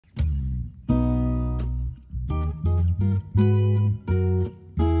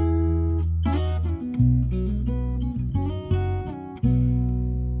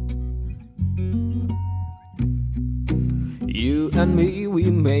and me, we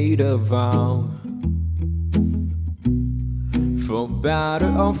made a vow. For better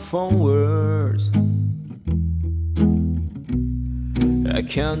or for worse, I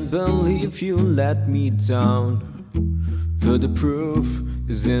can't believe you let me down. For the proof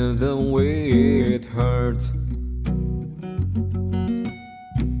is in the way it hurt.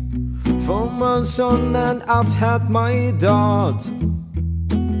 For months on end I've had my doubts,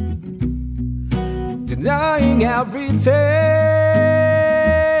 denying every tear.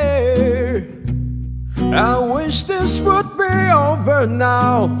 I wish this would be over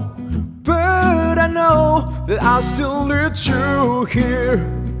now, but I know that I still need you here.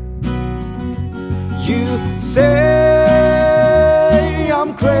 You say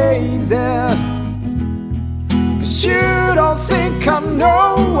I'm crazy, 'cause you don't think I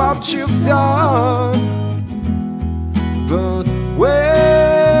know what you've done. But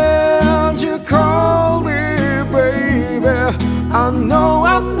when you call me baby, I know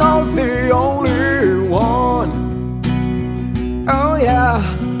I'm not the only one. Oh yeah,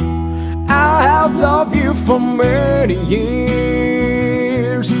 I have loved you for many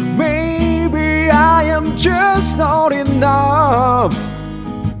years. Maybe I am just not enough.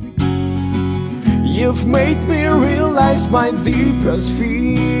 You've made me realize my deepest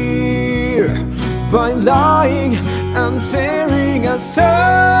fear by lying and tearing us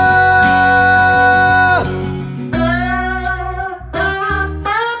apart.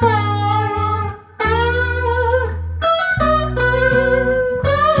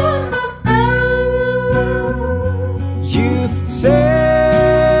 You say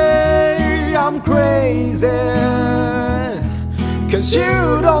I'm crazy, 'cause you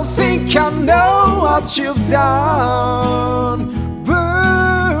don't think I know what you've done.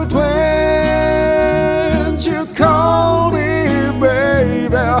 But when you call me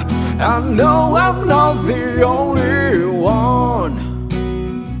baby, I know I'm not the only one.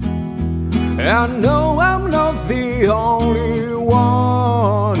 I know I'm not the only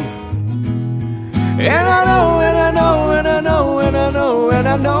one. And I know, and I know, and I know, and I know, and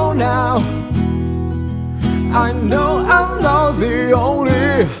I know now, I know I'm not the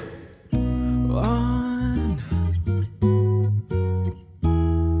only